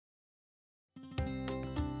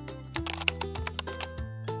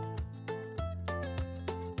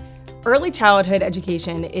Early childhood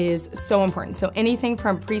education is so important. So anything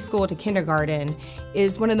from preschool to kindergarten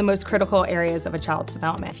is one of the most critical areas of a child's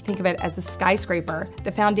development. If you think of it as a skyscraper,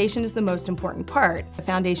 the foundation is the most important part. The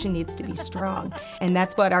foundation needs to be strong, and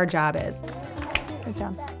that's what our job is. Good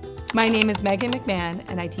job. My name is Meghann McMahon,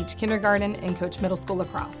 and I teach kindergarten and coach middle school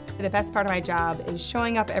lacrosse. The best part of my job is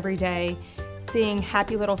showing up every day, seeing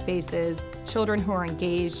happy little faces, children who are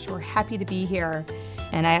engaged, who are happy to be here.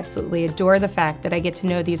 And I absolutely adore the fact that I get to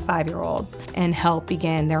know these 5-year-olds and help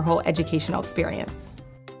begin their whole educational experience.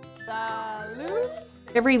 Salute.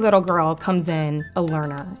 Every little girl comes in a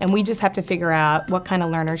learner, and we just have to figure out what kind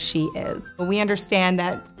of learner she is. We understand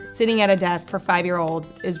that sitting at a desk for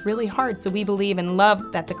 5-year-olds is really hard, so we believe and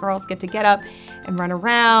love that the girls get to get up and run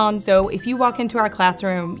around. So if you walk into our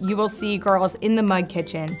classroom, you will see girls in the mud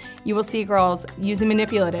kitchen. You will see girls using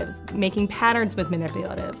manipulatives, making patterns with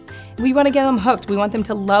manipulatives. We want to get them hooked. We want them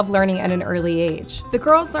to love learning at an early age. The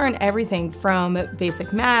girls learn everything from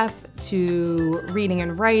basic math to reading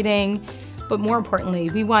and writing, but more importantly,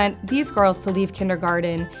 we want these girls to leave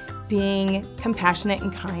kindergarten being compassionate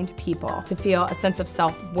and kind people, to feel a sense of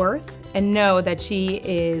self-worth and know that she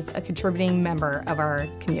is a contributing member of our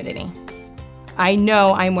community. I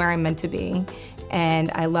know I'm where I'm meant to be,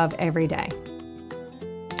 and I love every day.